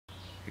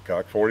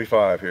Cock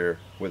 45 here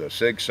with a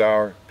Sig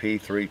Sauer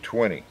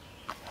P320.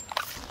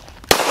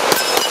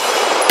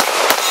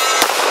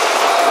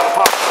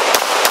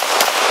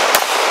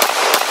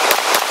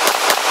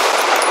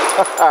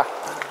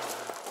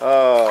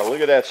 Oh, look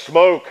at that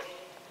smoke.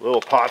 A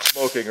little pot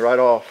smoking right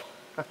off.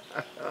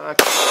 I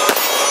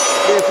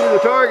can't see the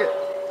target.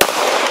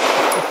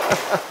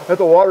 Have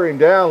to water him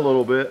down a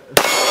little bit.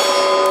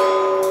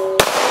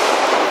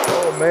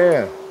 Oh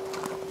man.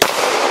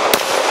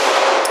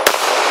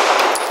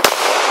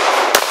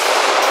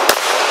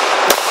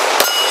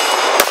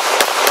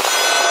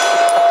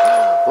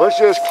 Let's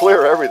just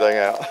clear everything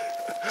out.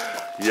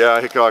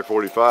 Yeah, Hickok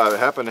 45. I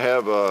happen to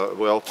have,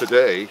 well,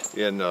 today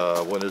in,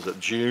 when is it,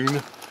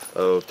 June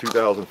of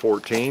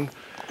 2014.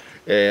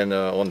 And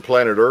on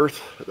planet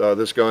Earth,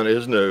 this gun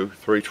is new,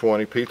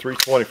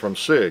 P320 from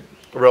Sig,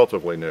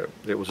 relatively new.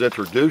 It was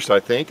introduced,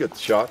 I think, at the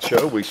SHOT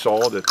Show. We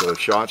saw it at the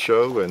SHOT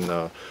Show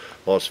in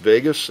Las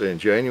Vegas in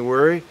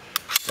January.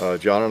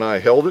 John and I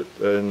held it,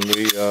 and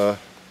we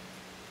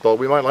thought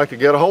we might like to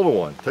get a hold of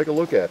one. Take a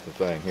look at the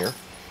thing here.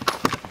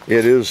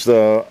 It is,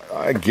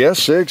 I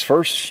guess, Sig's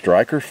first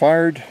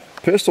striker-fired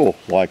pistol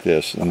like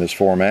this in this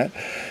format.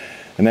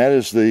 And that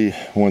is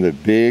one of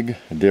the big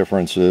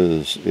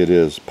differences. It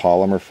is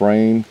polymer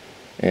frame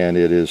and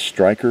it is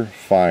striker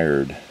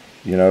fired.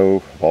 You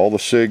know, all the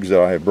Sigs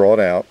that I have brought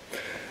out,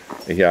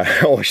 yeah,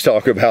 I always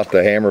talk about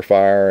the hammer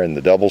fire and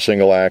the double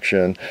single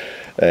action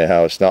and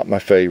how it's not my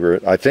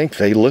favorite. I think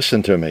they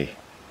listened to me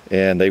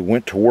and they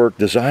went to work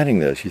designing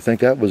this. You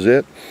think that was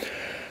it?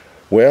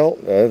 Well,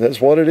 that's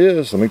what it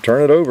is. Let me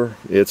turn it over.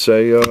 It's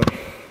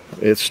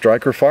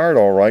striker fired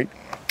all right.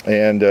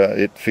 And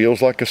it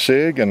feels like a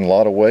Sig in a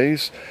lot of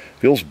ways.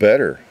 Feels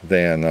better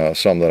than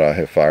some that I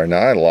have fired. Now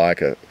I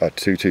like a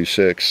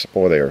 226.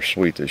 Boy, they are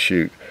sweet to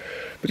shoot.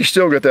 But you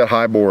still get that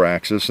high bore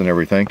axis and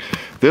everything.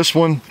 This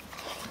one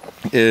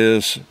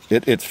is,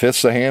 it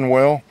fits the hand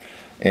well.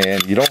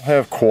 And you don't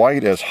have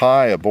quite as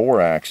high a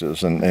bore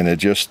axis. And it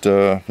just,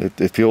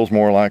 it feels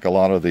more like a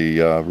lot of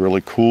the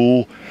really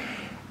cool,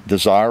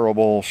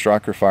 desirable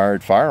striker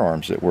fired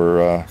firearms that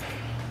we're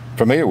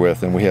familiar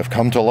with and we have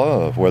come to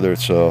love, whether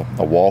it's a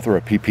Walther,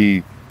 a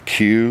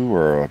PPQ,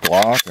 or a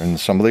Glock, and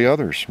some of the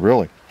others,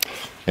 really.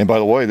 And by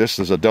the way, this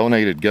is a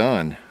donated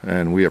gun,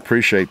 and we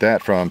appreciate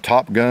that, from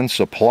Top Gun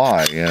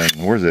Supply. And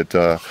where is it?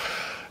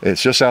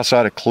 It's just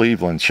outside of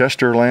Cleveland,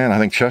 Chesterland, I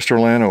think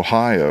Chesterland,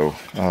 Ohio.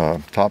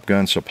 Top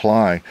Gun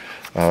Supply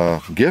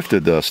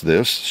gifted us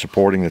this,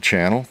 supporting the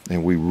channel,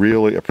 and we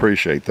really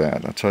appreciate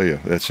that. I tell you,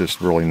 it's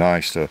just really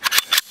nice to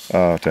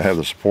have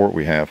the support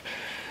we have.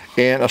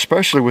 And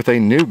especially with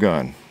a new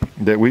gun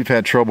that we've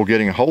had trouble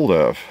getting a hold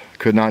of.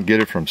 Could not get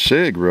it from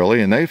Sig,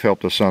 really, and they've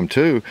helped us some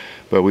too,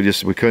 but we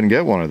couldn't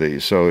get one of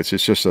these, so it's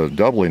just a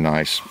doubly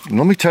nice. And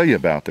let me tell you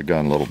about the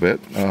gun a little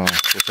bit.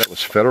 That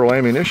was federal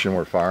ammunition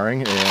we're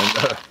firing,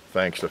 and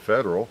thanks to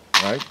federal,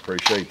 right?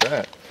 Appreciate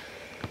that.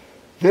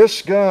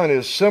 This gun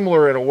is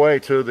similar in a way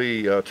to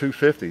the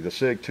 250, the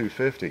Sig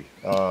 250,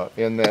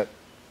 in that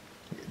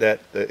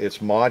it's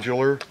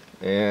modular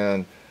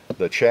and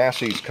the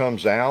chassis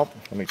comes out.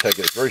 Let me take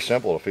it. It's very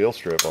simple to field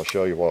strip. I'll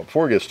show you what.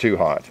 Before it gets too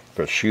hot,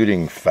 because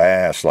shooting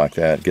fast like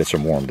that gets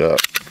them warmed up,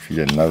 if you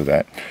didn't know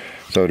that.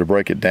 So to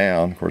break it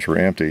down, of course we're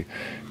empty,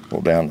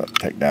 pull down the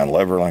takedown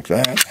lever like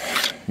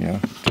that. You know,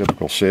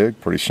 typical Sig,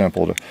 pretty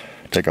simple to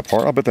take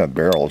apart. I bet that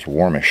barrel is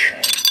warmish.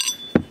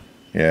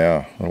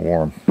 Yeah, a little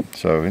warm.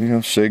 So, you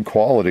know, Sig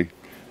quality.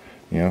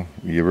 You know,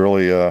 you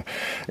really,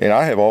 and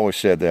I have always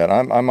said that.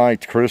 I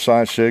might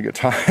criticize Sig at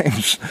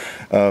times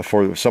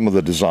for some of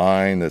the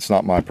design that's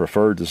not my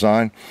preferred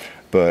design,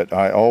 but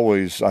I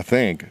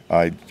think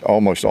I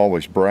almost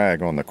always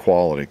brag on the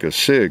quality, because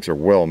Sigs are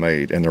well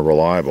made and they're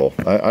reliable.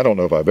 I don't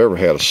know if I've ever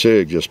had a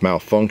Sig just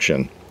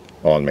malfunction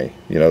on me,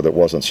 you know, that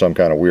wasn't some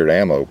kind of weird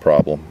ammo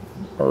problem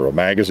or a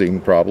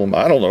magazine problem.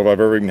 I don't know if I've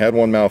ever even had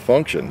one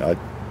malfunction.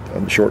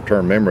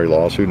 Short-term memory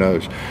loss, who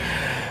knows.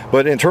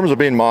 But in terms of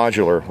being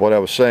modular, what I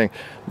was saying,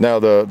 now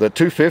the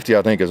 250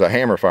 I think is a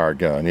hammer-fired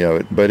gun, you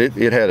know, but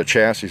it had a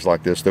chassis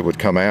like this that would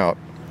come out,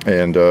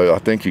 and I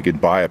think you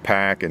could buy a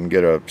pack and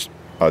get a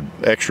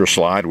extra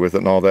slide with it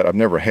and all that. I've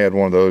never had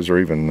one of those or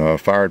even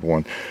fired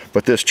one.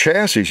 But this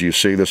chassis, you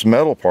see, this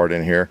metal part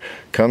in here,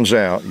 comes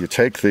out. You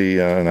take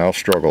the, and I'll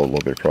struggle a little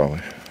bit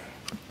probably.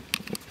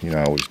 You know,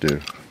 I always do.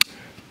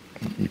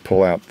 You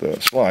pull out the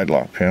slide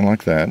lock pin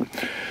like that,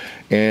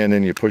 and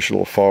then you push a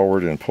little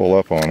forward and pull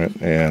up on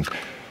it, and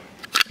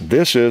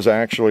this is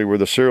actually where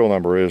the serial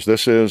number is.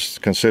 This is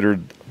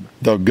considered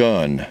the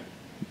gun.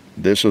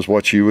 This is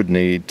what you would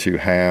need to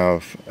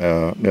have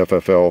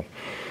FFL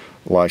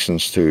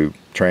license to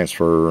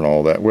transfer and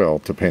all that. Well,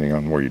 depending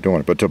on where you're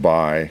doing it, but to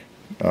buy,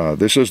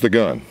 this is the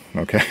gun.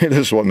 Okay, this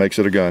is what makes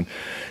it a gun,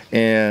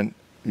 and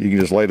you can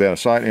just lay that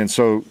aside. And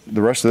so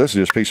the rest of this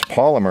is just a piece of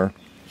polymer,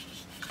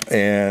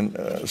 and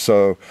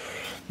so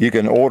you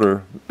can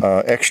order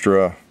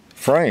extra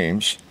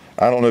frames.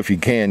 I don't know if you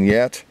can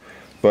yet,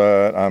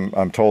 but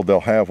I'm told they'll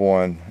have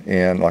one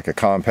in like a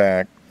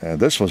compact.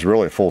 This was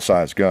really a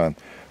full-size gun,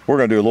 we're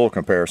going to do a little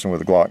comparison with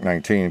the Glock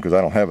 19 because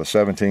I don't have a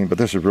 17, but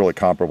this is really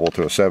comparable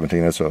to a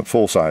 17. It's a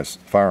full-size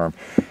firearm.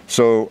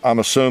 So I'm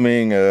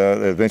assuming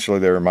eventually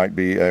there might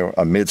be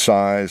a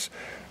mid-size,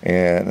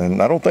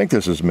 and I don't think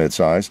this is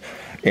mid-size,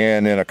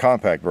 and then a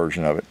compact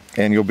version of it.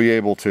 And you'll be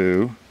able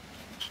to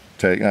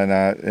take, and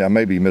I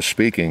may be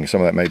misspeaking,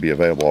 some of that may be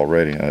available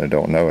already, and I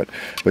don't know it,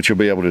 but you'll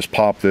be able to just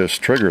pop this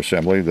trigger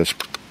assembly, this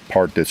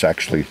part that's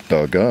actually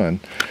the gun,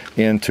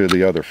 into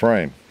the other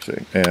frame.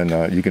 See?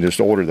 And you can just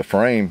order the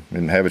frame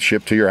and have it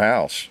shipped to your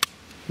house.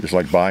 It's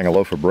like buying a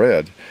loaf of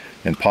bread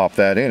and pop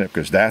that in it,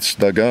 because that's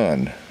the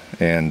gun.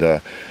 And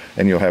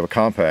you'll have a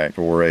compact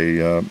or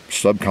a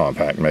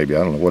subcompact, maybe,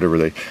 I don't know, whatever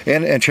they,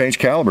 and change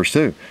calibers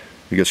too.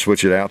 You can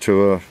switch it out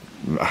to a,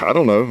 I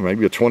don't know,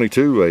 maybe a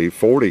 22, a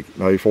 40,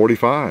 a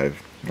 45,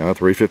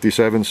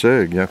 357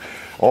 Sig, you know,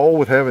 all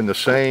with having the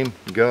same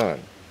gun.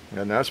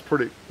 And that's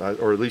pretty,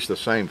 or at least the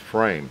same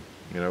frame,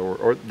 you know,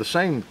 or the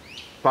same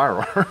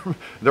firearm.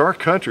 There are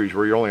countries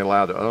where you're only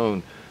allowed to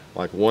own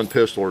like one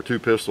pistol or two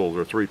pistols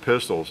or three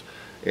pistols,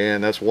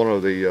 and that's one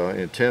of the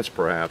intents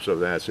perhaps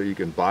of that. So you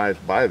can buy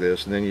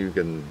this, and then you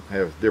can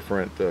have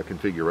different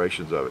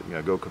configurations of it, you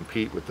know, go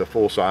compete with the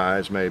full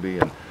size maybe,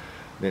 and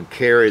then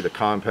carry the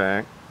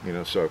compact, you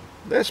know. So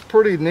that's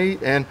pretty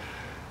neat, and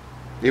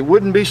it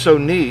wouldn't be so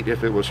neat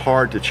if it was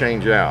hard to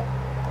change out,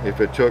 if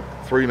it took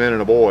 3 men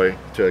and a boy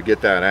to get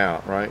that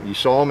out, right? You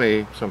saw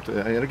me something,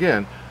 and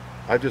again,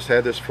 I've just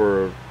had this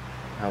for,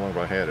 how long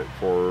have I had it?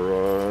 For,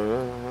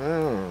 I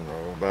don't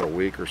know, about a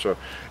week or so.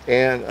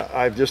 And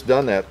I've just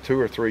done that 2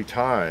 or 3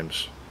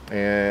 times,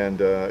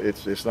 and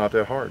it's not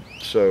that hard.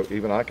 So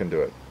even I can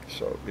do it.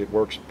 So it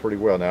works pretty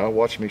well. Now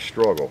watch me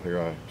struggle. Here,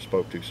 I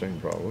spoke too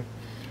soon probably.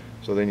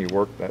 So then you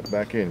work that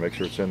back in, make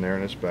sure it's in there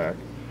and it's back.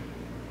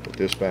 Put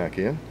this back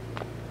in.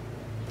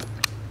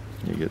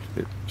 You get,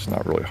 it's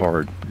not really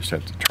hard. You just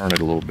have to turn it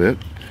a little bit.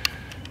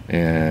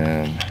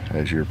 And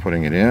as you're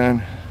putting it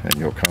in, and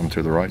you'll come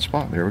to the right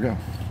spot. There we go.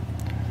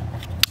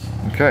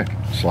 Okay,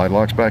 slide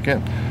locks back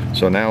in.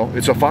 So now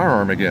it's a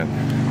firearm again.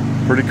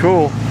 Pretty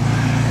cool.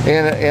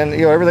 And you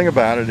know, everything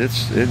about it,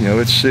 you know,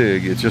 it's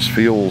Sig. It just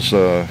feels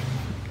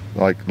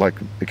like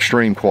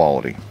extreme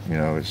quality. You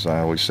know, as I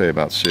always say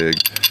about Sig,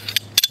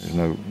 there's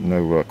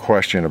no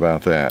question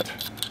about that.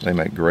 They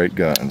make great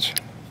guns.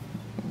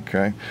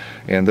 Okay,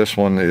 and this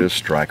one is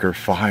striker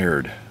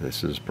fired.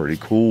 This is pretty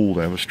cool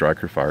to have a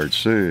striker fired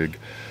Sig.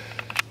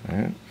 All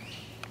right.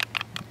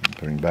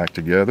 Putting back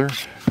together,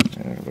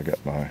 and I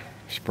got my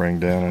spring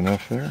down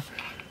enough there.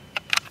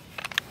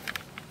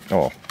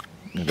 Oh,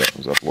 that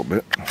was up a little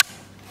bit.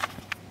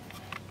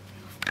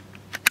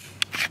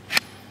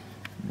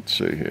 Let's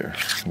see here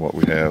what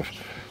we have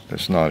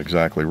that's not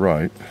exactly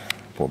right.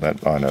 Well,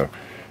 that, I know,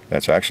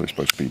 that's actually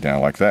supposed to be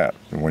down like that.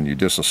 And when you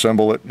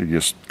disassemble it, you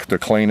just to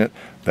clean it,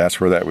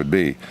 that's where that would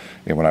be.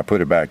 And when I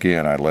put it back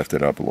in, I left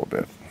it up a little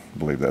bit. I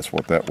believe that's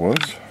what that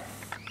was.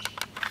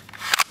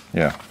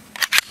 Yeah.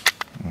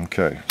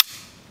 Okay.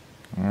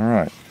 All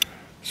right.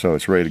 So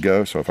it's ready to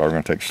go. So if I were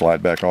going to take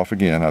slide back off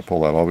again, I'd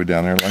pull that all the way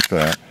down there like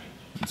that.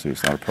 And see,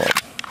 it's not a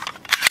problem.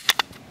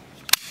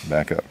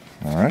 Back up.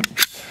 All right.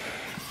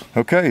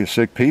 Okay,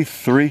 Sig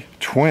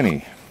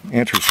P320.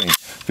 Interesting.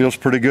 Feels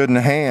pretty good in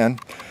the hand,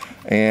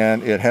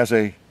 and it has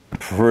a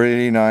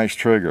pretty nice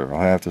trigger,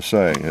 I have to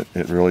say.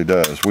 It really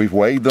does. We've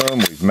weighed them,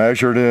 we've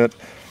measured it,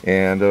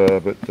 and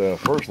but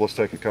first let's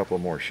take a couple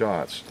more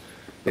shots.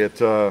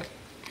 It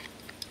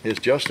is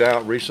just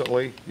out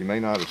recently. You may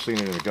not have seen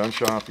it in a gun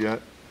shop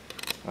yet.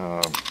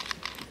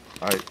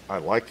 I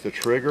like the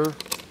trigger.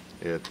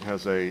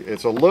 It's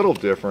a little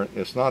different.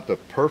 It's not the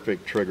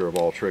perfect trigger of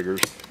all triggers,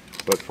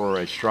 but for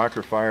a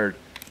striker fired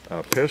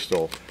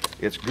pistol,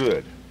 it's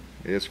good.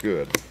 It's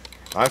good.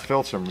 I've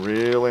felt some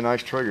really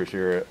nice triggers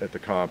here at the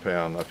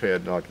compound. I've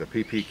had like the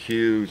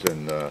PPQs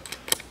and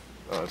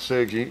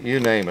SIGs, you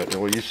name it.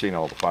 Well, you've seen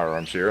all the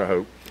firearms here, I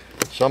hope.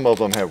 Some of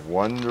them have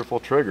wonderful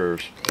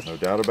triggers, no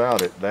doubt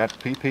about it. That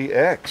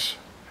PPX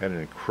had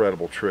an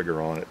incredible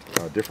trigger on it,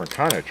 a different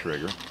kind of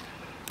trigger.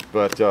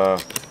 But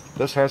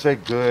this has a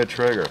good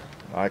trigger.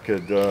 I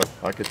could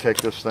take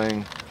this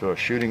thing to a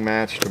shooting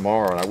match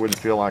tomorrow, and I wouldn't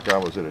feel like I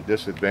was at a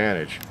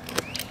disadvantage.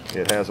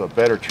 It has a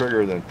better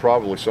trigger than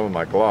probably some of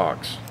my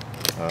Glocks,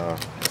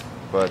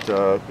 but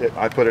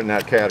I put it in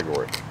that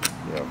category.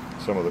 You know,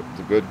 some of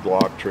the good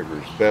Glock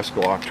triggers, best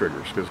Glock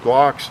triggers, because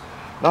Glocks,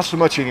 not so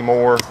much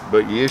anymore,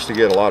 but you used to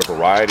get a lot of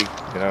variety.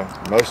 You know,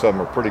 most of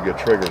them are pretty good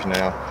triggers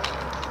now,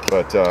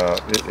 but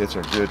it's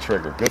a good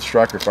trigger, good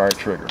striker fired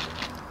trigger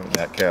in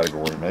that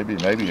category. Maybe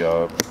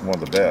one of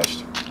the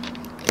best.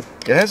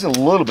 It has a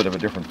little bit of a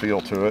different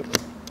feel to it,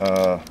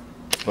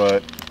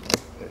 but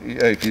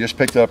if you just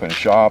picked it up in a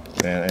shop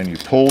and you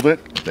pulled it,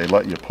 if they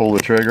let you pull the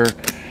trigger,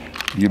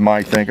 you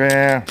might think,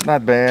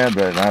 not bad,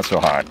 but not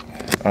so hot.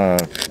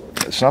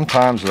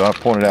 Sometimes, as I've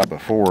pointed out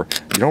before,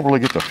 you don't really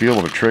get the feel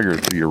of a trigger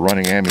until you're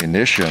running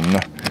ammunition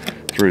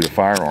through the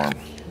firearm.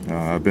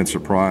 I've been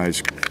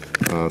surprised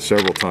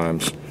several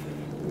times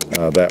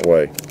that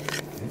way.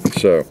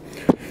 So,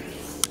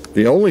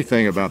 the only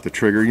thing about the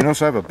trigger, you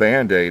notice I have a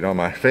Band-Aid on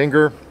my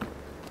finger,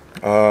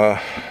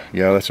 Yeah,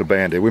 that's a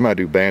Band-Aid. We might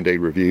do Band-Aid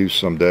reviews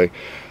someday.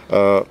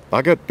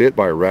 I got bit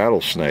by a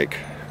rattlesnake.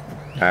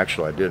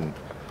 Actually, I didn't.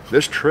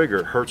 This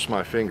trigger hurts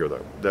my finger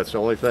though. That's the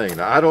only thing.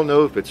 Now, I don't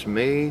know if it's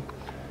me.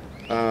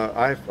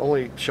 I've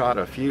only shot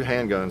a few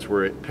handguns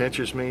where it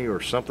pinches me or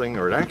something,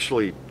 or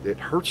it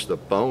hurts the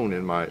bone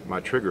in my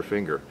trigger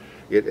finger.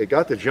 It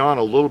got the John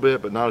a little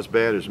bit, but not as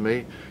bad as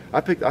me.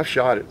 I've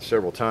shot it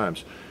several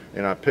times,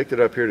 and I picked it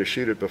up here to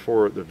shoot it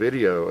before the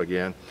video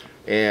again,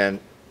 and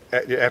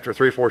after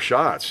 3 or 4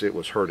 shots, it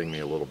was hurting me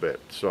a little bit.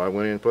 So I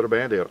went in and put a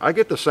Band-Aid on. I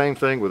get the same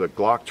thing with a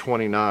Glock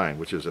 29,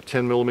 which is a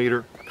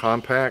 10mm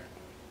compact.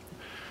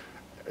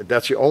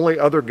 That's the only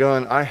other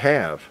gun I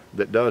have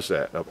that does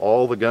that. Of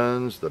all the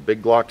guns, the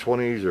big Glock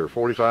 20s or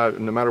 45,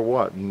 no matter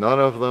what, none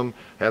of them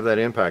have that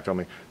impact on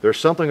me. There's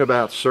something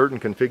about certain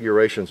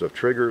configurations of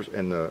triggers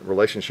and the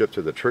relationship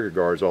to the trigger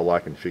guard is all I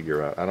can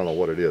figure out. I don't know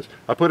what it is.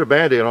 I put a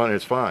Band-Aid on and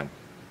it's fine.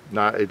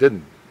 It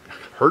didn't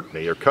hurt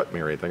me or cut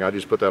me or anything. I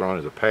just put that on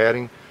as a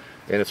padding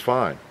and it's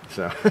fine.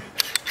 So,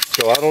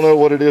 so I don't know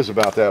what it is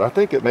about that. I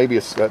think maybe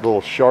it's that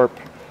little sharp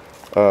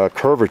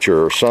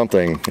curvature or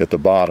something at the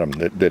bottom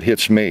that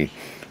hits me.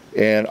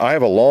 And I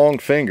have a long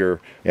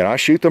finger and I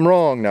shoot them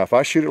wrong. Now if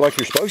I shoot it like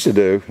you're supposed to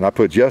do and I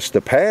put just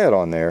the pad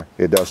on there,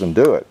 it doesn't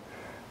do it.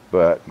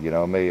 But you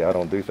know me, I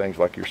don't do things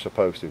like you're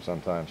supposed to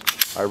sometimes.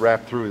 I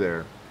wrap through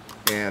there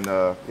and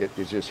it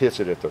just hits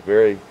it at the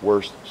very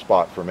worst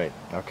spot for me.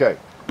 Okay,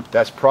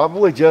 that's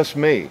probably just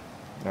me.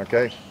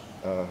 Okay,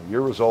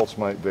 your results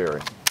might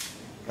vary.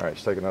 All right,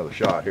 let's take another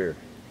shot here.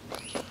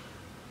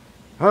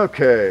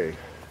 Okay,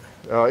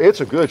 it's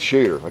a good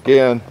shooter.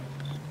 Again,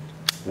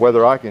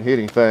 whether I can hit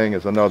anything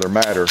is another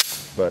matter,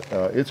 but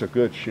it's a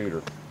good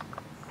shooter.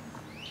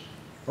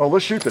 Oh,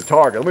 let's shoot the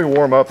target. Let me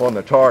warm up on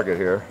the target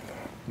here,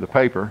 the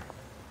paper.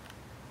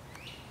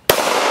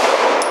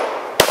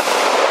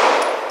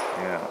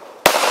 Yeah.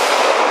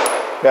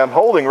 Yeah, I'm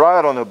holding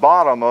right on the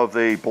bottom of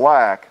the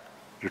black.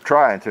 You're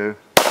trying to.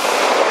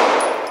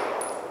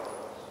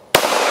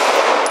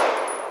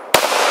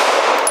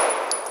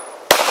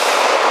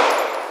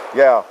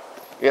 Yeah,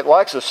 it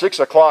likes a 6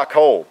 o'clock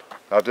hold.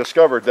 I've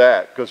discovered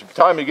that, because by the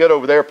time you get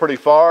over there pretty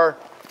far,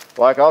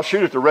 like I'll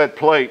shoot at the red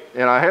plate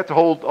and I have to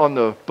hold on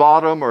the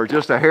bottom or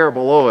just a hair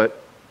below it,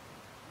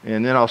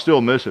 and then I'll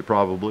still miss it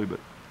probably, but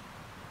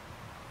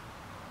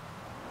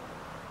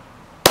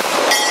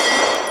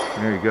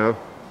there you go.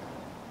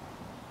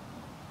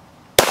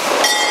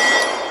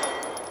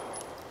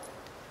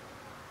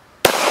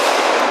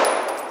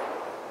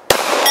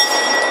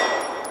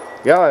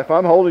 Yeah, if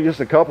I'm holding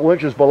just a couple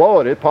inches below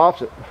it, it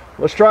pops it.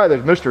 Let's try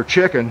this Mr.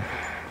 Chicken.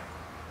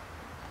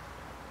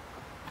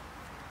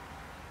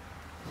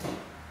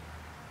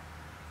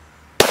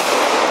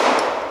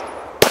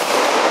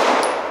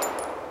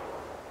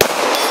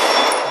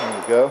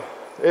 Go.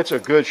 It's a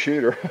good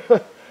shooter.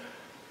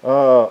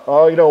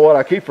 Oh, you know what?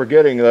 I keep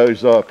forgetting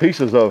those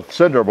pieces of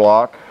cinder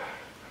block.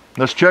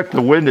 Let's check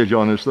the windage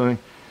on this thing.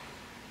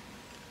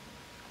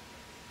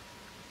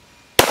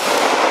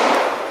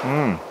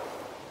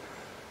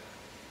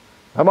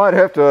 I might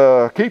have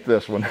to keep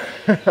this one.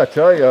 I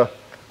tell you.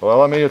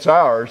 Well, I mean it's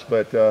ours,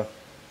 but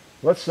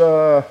let's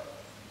just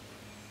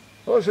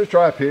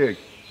try a pig.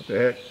 What the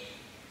heck?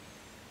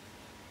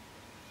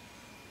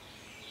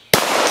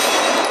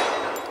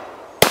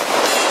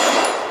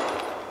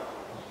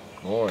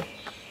 Boy,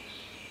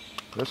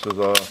 this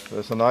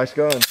is a nice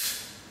gun.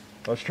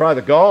 Let's try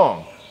the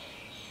gong.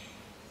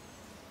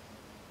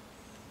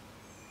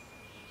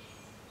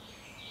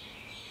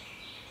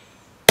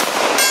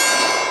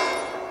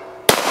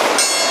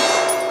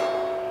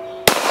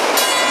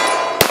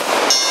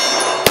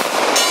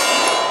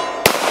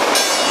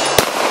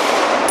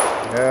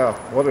 Yeah,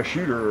 what a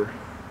shooter.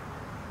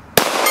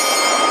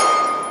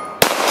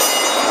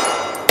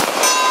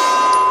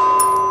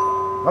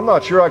 I'm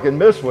not sure I can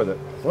miss with it.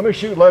 Let me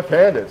shoot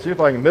left-handed, see if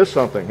I can miss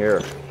something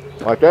here.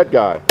 Like that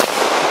guy.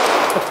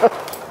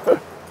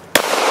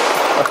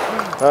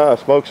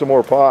 Smoke some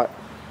more pot.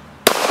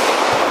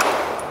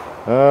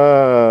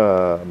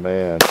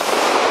 Man.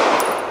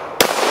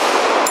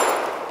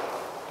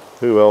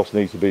 Who else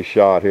needs to be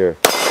shot here?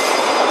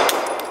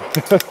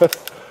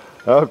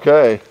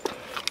 Okay.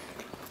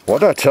 What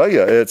did I tell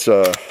you? It's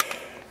a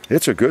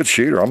good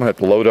shooter. I'm gonna have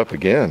to load up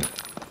again.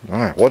 All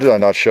right, what did I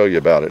not show you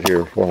about it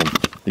here? Well,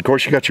 of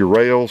course, you got your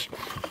rails.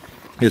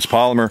 It's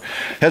polymer.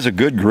 Has a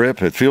good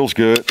grip. It feels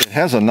good. It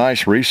has a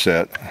nice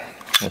reset.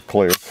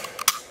 Clear.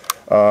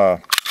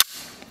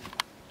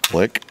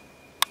 Click.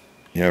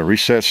 Yeah,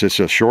 resets. It's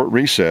a short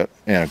reset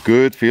and a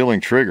good feeling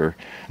trigger.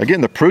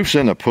 Again, the proof's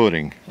in the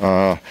pudding.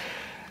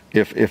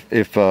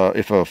 If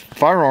a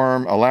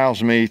firearm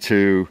allows me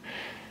to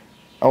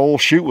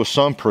shoot with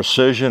some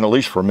precision, at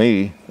least for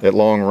me, at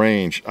long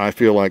range, I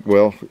feel like,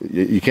 well,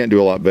 you can't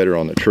do a lot better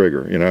on the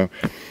trigger, you know.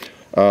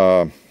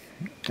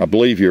 I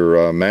believe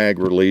your mag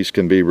release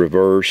can be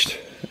reversed,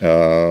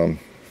 and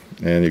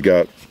you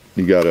got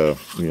a,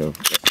 you know,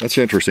 that's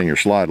interesting. Your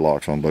slide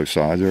locks on both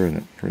sides there, isn't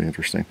it? Pretty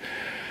interesting.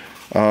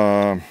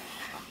 So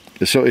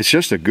it's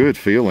just a good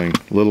feeling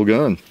little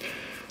gun.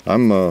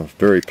 I'm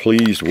very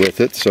pleased with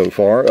it so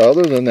far,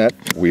 other than that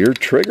weird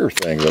trigger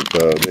thing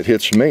that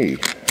hits me.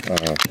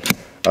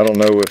 I don't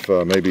know if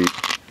maybe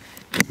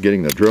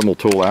getting the Dremel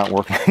tool out,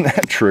 working on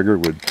that trigger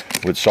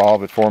would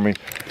solve it for me.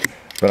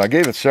 But I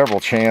gave it several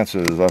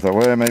chances. I thought,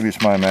 well, maybe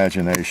it's my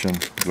imagination,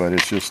 but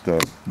it's just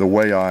the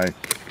way I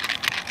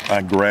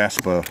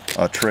grasp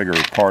a trigger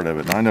is part of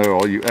it. And I know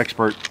all you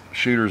expert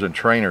shooters and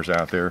trainers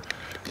out there,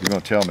 you're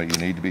going to tell me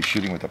you need to be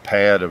shooting with the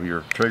pad of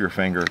your trigger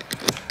finger,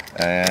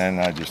 and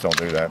I just don't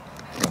do that.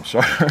 I'm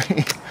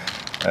sorry.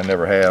 I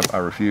never have. I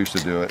refuse to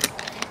do it.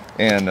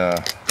 And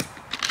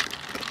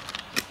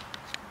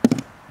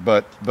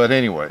but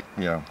anyway,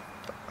 you know,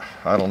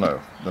 I don't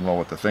know. I don't know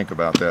what to think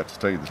about that, to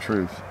tell you the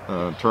truth,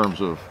 in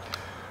terms of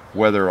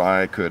whether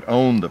I could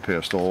own the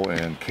pistol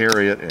and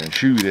carry it and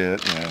shoot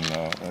it and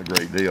a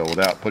great deal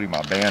without putting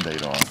my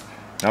Band-Aid on.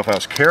 Now, if I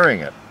was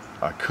carrying it,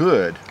 I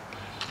could.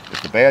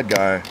 If the bad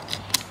guy,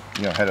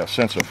 you know, had a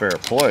sense of fair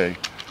play,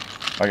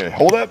 I could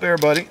hold up there,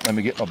 buddy. Let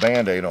me get my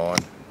Band-Aid on,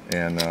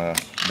 and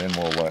then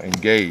we'll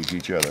engage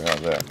each other.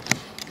 How's that?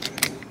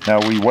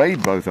 Now, we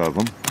weighed both of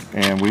them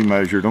and we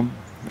measured them,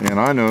 and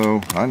I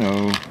know.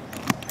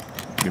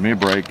 Give me a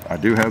break. I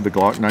do have the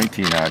Glock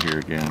 19 out here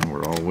again.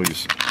 We're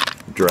always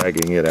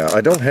dragging it out.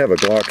 I don't have a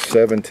Glock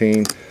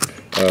 17.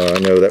 I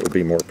know that would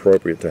be more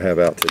appropriate to have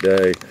out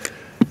today.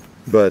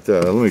 But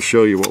let me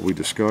show you what we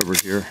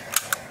discovered here.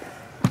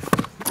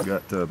 We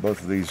got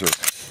both of these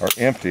are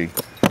empty.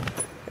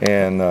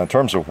 And in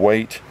terms of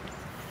weight,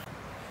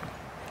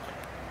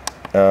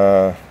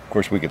 of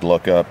course we could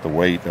look up the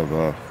weight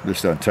of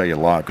this doesn't tell you a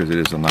lot because it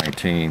is a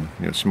 19.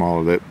 You know,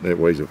 smaller. That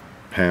weighs a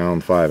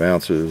pound, 5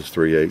 ounces,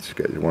 3/8,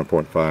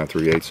 1.5,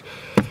 3/8.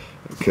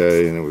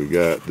 Okay, and then we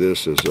got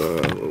this is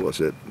what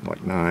was it,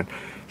 like 9.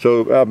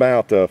 So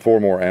about 4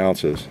 more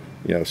ounces.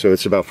 You know, so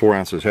it's about 4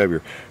 ounces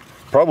heavier.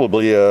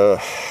 Probably,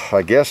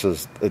 I guess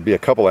it'd be a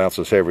couple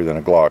ounces heavier than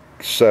a Glock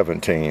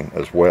 17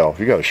 as well.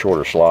 You got a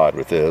shorter slide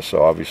with this,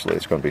 so obviously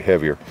it's going to be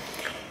heavier.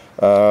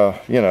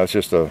 You know, it's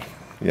just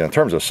in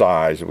terms of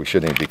size, we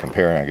shouldn't even be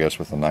comparing, I guess,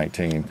 with the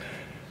 19.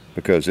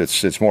 Because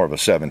it's more of a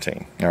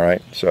 17, all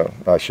right? So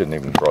I shouldn't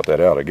even brought that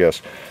out, I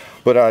guess.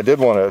 But I did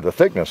want to, the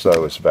thickness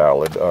though is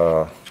valid.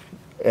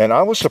 And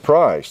I was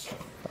surprised.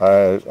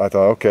 I thought,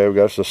 okay, we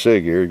got the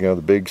Sig here, you know,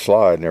 the big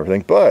slide and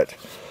everything, but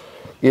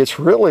it's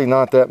really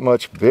not that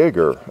much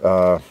bigger.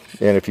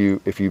 And if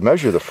you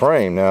measure the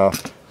frame now,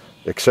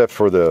 except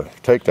for the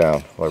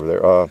takedown over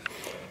there,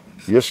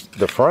 just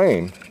the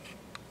frame,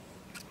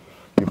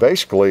 you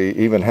basically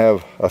even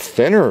have a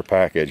thinner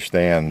package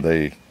than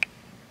the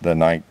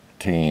 19.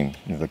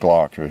 The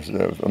Glock.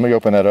 Let me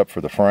open that up for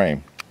the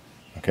frame.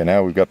 Okay,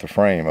 now we've got the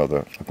frame of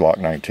the Glock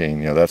 19.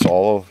 You know, that's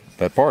all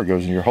that part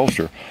goes in your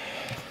holster.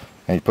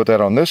 And you put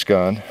that on this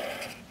gun,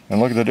 and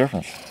look at the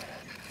difference.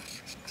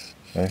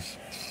 Okay,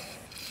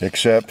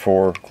 except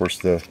for, of course,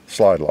 the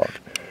slide lock.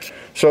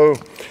 So,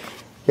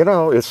 you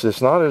know,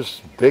 it's not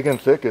as big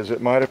and thick as it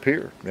might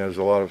appear, as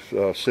a lot of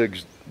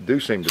Sigs do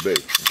seem to be.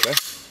 Okay,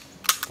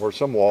 or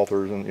some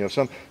Walthers, and you know,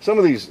 some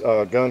of these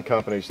gun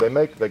companies,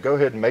 they go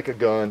ahead and make a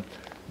gun.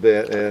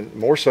 And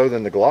more so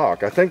than the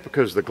Glock. I think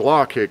because the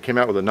Glock came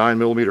out with a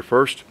 9mm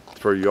first,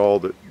 for y'all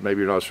that maybe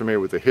you're not as familiar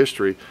with the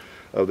history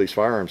of these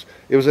firearms.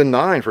 It was in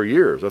 9 for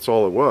years, that's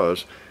all it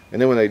was.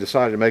 And then when they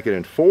decided to make it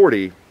in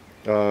 40,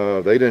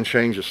 they didn't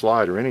change the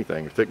slide or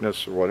anything,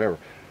 thickness or whatever.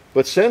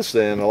 But since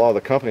then, a lot of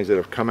the companies that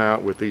have come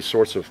out with these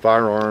sorts of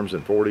firearms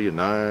in 40 and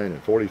 9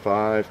 and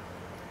 45,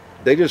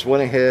 they just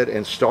went ahead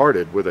and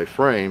started with a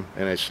frame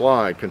and a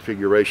slide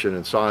configuration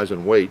and size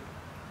and weight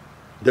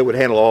that would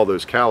handle all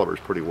those calibers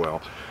pretty well,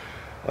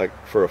 like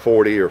for a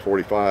 40 or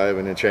 45,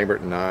 and then chamber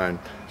it in 9.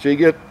 So you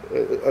get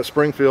a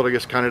Springfield, I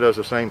guess, kind of does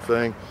the same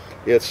thing.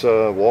 It's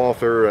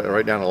Walther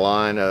right down the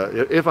line.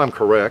 If I'm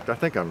correct, I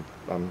think I'm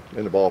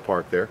in the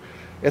ballpark there.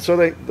 And so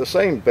the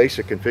same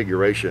basic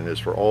configuration is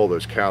for all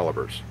those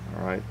calibers.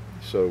 All right.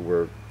 So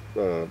where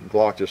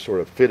Glock just sort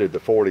of fitted the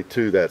 40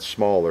 to that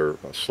smaller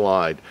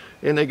slide,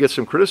 and they get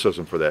some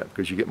criticism for that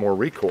because you get more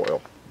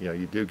recoil. You know,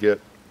 you do get.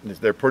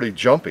 They're pretty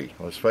jumpy,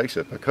 let's face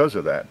it, because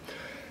of that.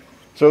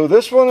 So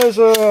this one is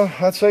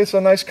I'd say it's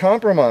a nice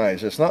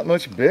compromise. It's not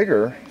much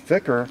bigger,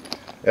 thicker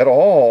at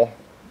all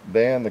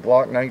than the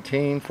Glock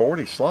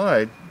 1940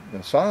 slide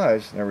in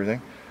size and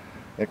everything.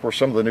 And of course,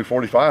 some of the new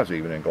 45s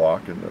even in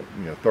Glock, and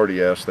the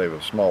 30S they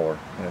were smaller,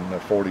 and the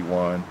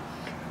 41.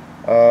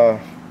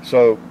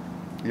 So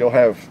you'll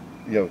have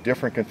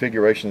different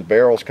configurations,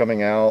 barrels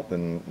coming out,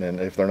 and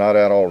if they're not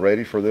out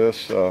already for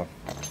this,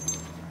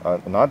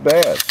 not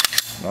bad.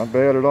 Not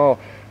bad at all.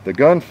 The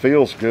gun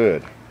feels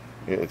good.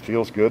 It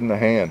feels good in the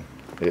hand.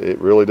 It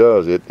really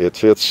does. It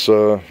hits,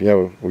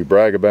 we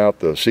brag about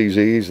the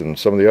CZs and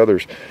some of the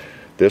others.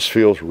 This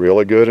feels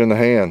really good in the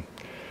hand.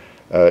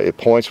 It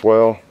points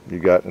well. You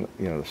got,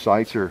 the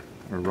sights are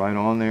right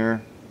on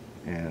there,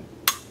 and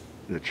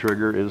the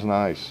trigger is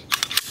nice.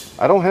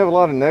 I don't have a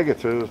lot of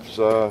negatives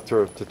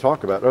to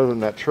talk about other than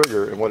that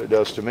trigger and what it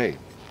does to me.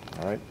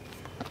 All right.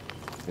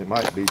 It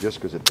might be just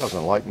because it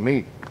doesn't like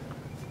me.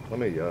 Let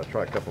me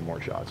try a couple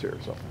more shots here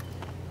or something.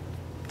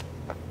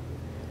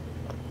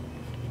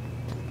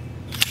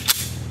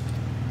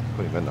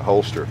 put him in the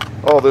holster.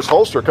 Oh, this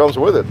holster comes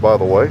with it, by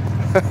the way.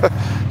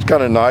 It's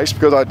kind of nice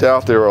because I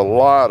doubt there are a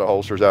lot of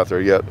holsters out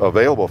there yet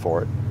available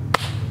for it.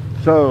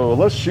 So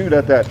let's shoot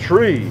at that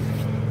tree.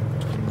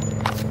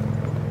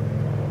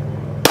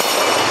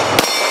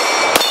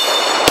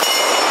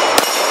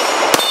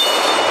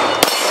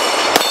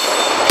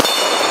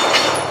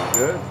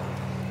 Good.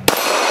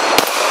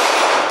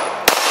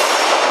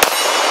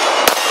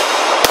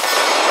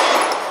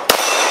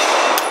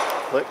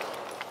 Click.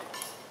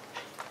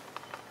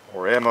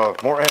 More ammo,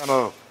 more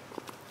ammo.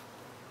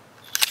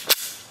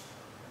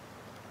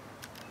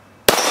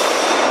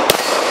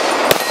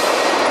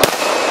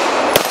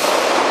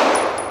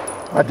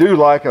 I do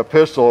like a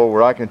pistol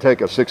where I can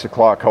take a 6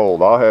 o'clock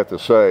hold, I'll have to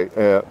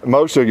say.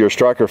 Most of your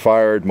striker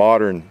fired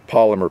modern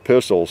polymer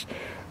pistols,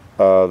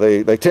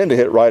 they tend to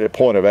hit right at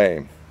point of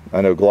aim.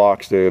 I know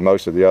Glocks do,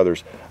 most of the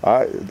others.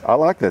 I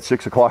like that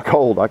 6 o'clock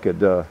hold. I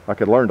could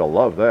learn to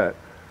love that.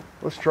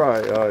 Let's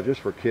try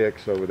just for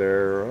kicks over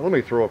there. Let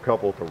me throw a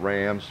couple at the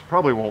rams.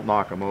 Probably won't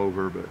knock them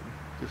over, but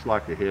just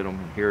like to hit them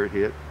and hear it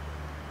hit.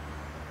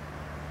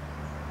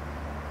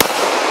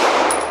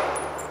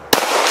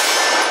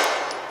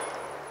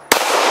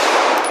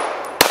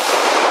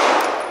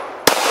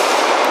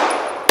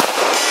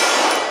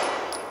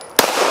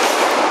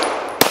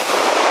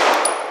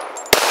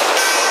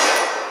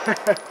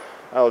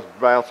 I was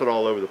bouncing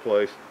all over the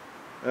place.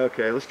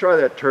 Okay, let's try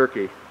that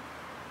turkey.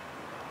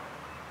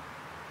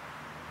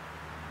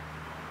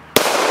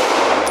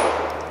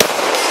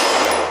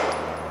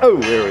 Oh,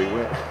 there he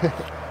went.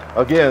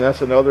 Again,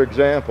 that's another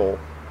example.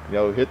 You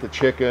know, hit the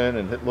chicken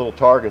and hit little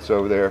targets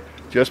over there.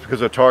 Just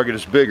because a target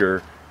is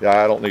bigger,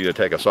 yeah, I don't need to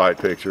take a side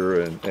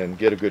picture and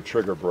get a good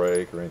trigger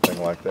break or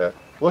anything like that.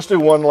 Let's do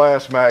one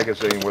last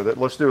magazine with it.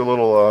 Let's do a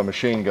little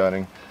machine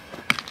gunning.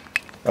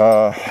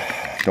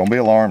 Don't be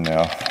alarmed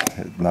now.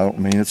 I don't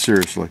mean it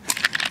seriously.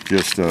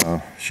 Just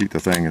shoot the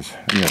thing as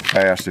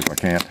fast if I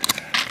can.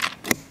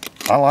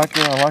 I like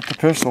the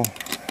pistol.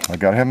 I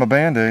gotta have my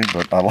Band-Aid,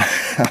 but I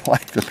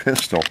like the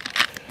pistol.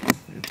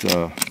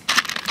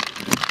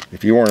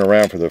 If you weren't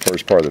around for the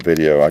first part of the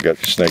video, I got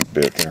snake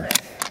bit there.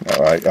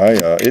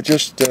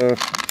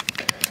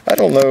 I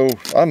don't know.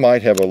 I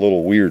might have a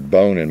little weird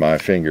bone in my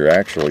finger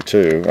actually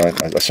too. I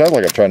sound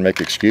like I'm trying to make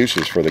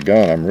excuses for the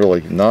gun. I'm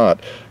really not,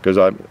 because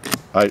I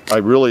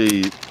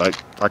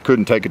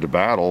couldn't take it to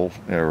battle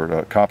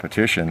or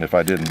competition if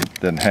I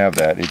didn't have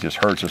that. It just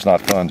hurts. It's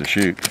not fun to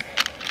shoot.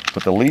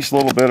 But the least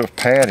little bit of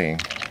padding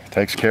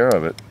takes care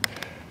of it.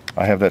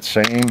 I have that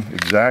same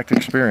exact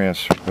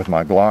experience with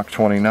my Glock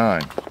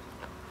 29,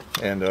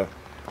 and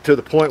to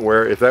the point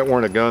where if that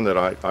weren't a gun that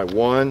I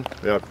won,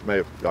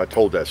 I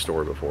told that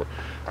story before,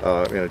 in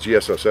a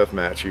GSSF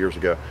match years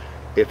ago.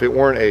 If it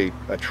weren't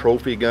a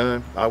trophy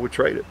gun, I would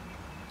trade it.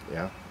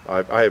 Yeah,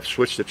 I have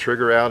switched the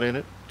trigger out in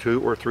it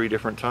 2 or 3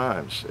 different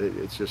times.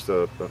 It's just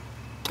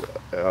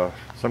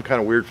some kind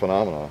of weird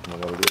phenomenon. I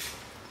know it is.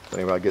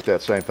 Anyway, I get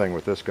that same thing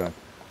with this gun.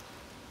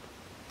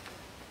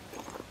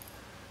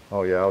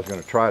 Oh yeah, I was going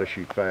to try to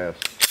shoot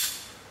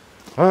fast.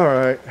 All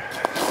right.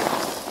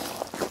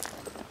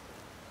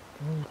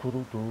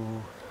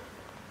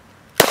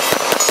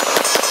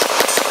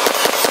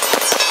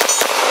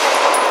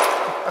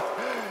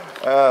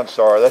 I'm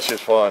sorry, that's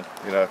just fun,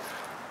 you know.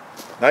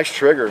 Nice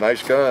trigger,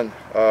 nice gun.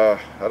 I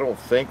don't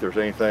think there's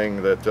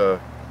anything that,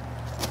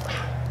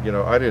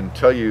 I didn't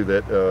tell you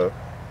that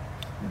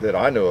that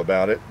I know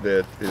about it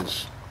that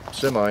is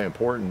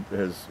semi-important. It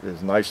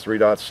has nice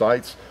 3-dot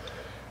sights,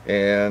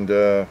 and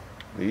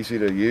easy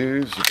to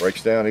use. It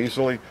breaks down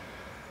easily.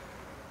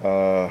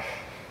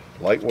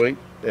 Lightweight.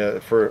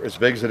 For as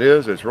big as it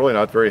is, it's really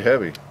not very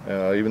heavy.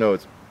 Even though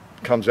it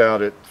comes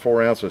out at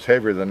 4 ounces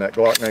heavier than that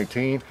Glock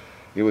 19,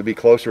 it would be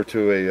closer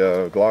to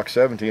a Glock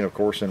 17, of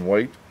course, in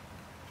weight.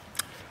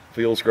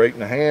 Feels great in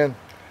the hand.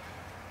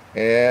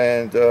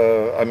 And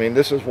I mean,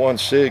 this is one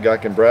Sig I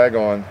can brag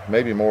on,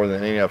 maybe more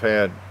than any I've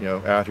had,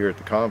 out here at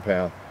the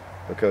compound,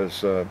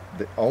 because the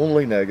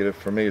only negative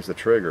for me is the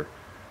trigger.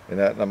 And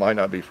that might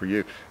not be for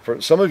you.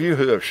 For some of you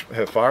who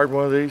have fired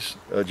one of these,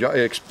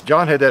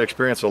 John had that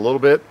experience a little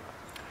bit.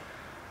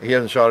 He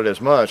hasn't shot it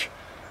as much.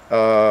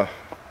 I'd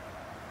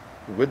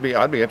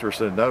be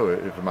interested to know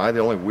if am I the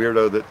only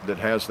weirdo that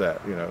has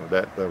that,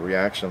 that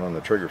reaction on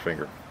the trigger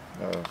finger.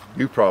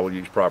 You probably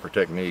use proper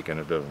technique and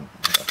it doesn't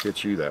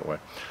hit you that way.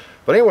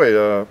 But anyway,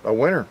 a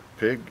winner,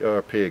 Pig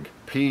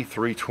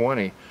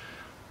P320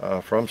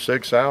 from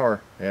Sig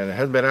Sauer, and it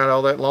hasn't been out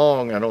all that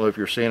long. I don't know if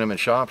you're seeing them in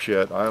shops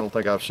yet. I don't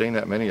think I've seen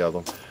that many of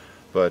them,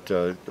 but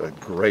a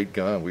great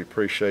gun. We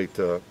appreciate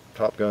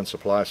Top Gun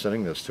Supply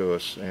sending this to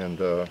us,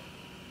 and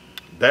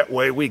that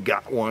way we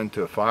got one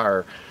to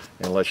fire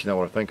and let you know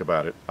what I think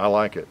about it. I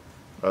like it,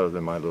 other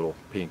than my little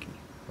pinky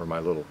or my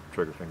little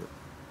trigger finger.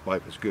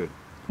 Life is good.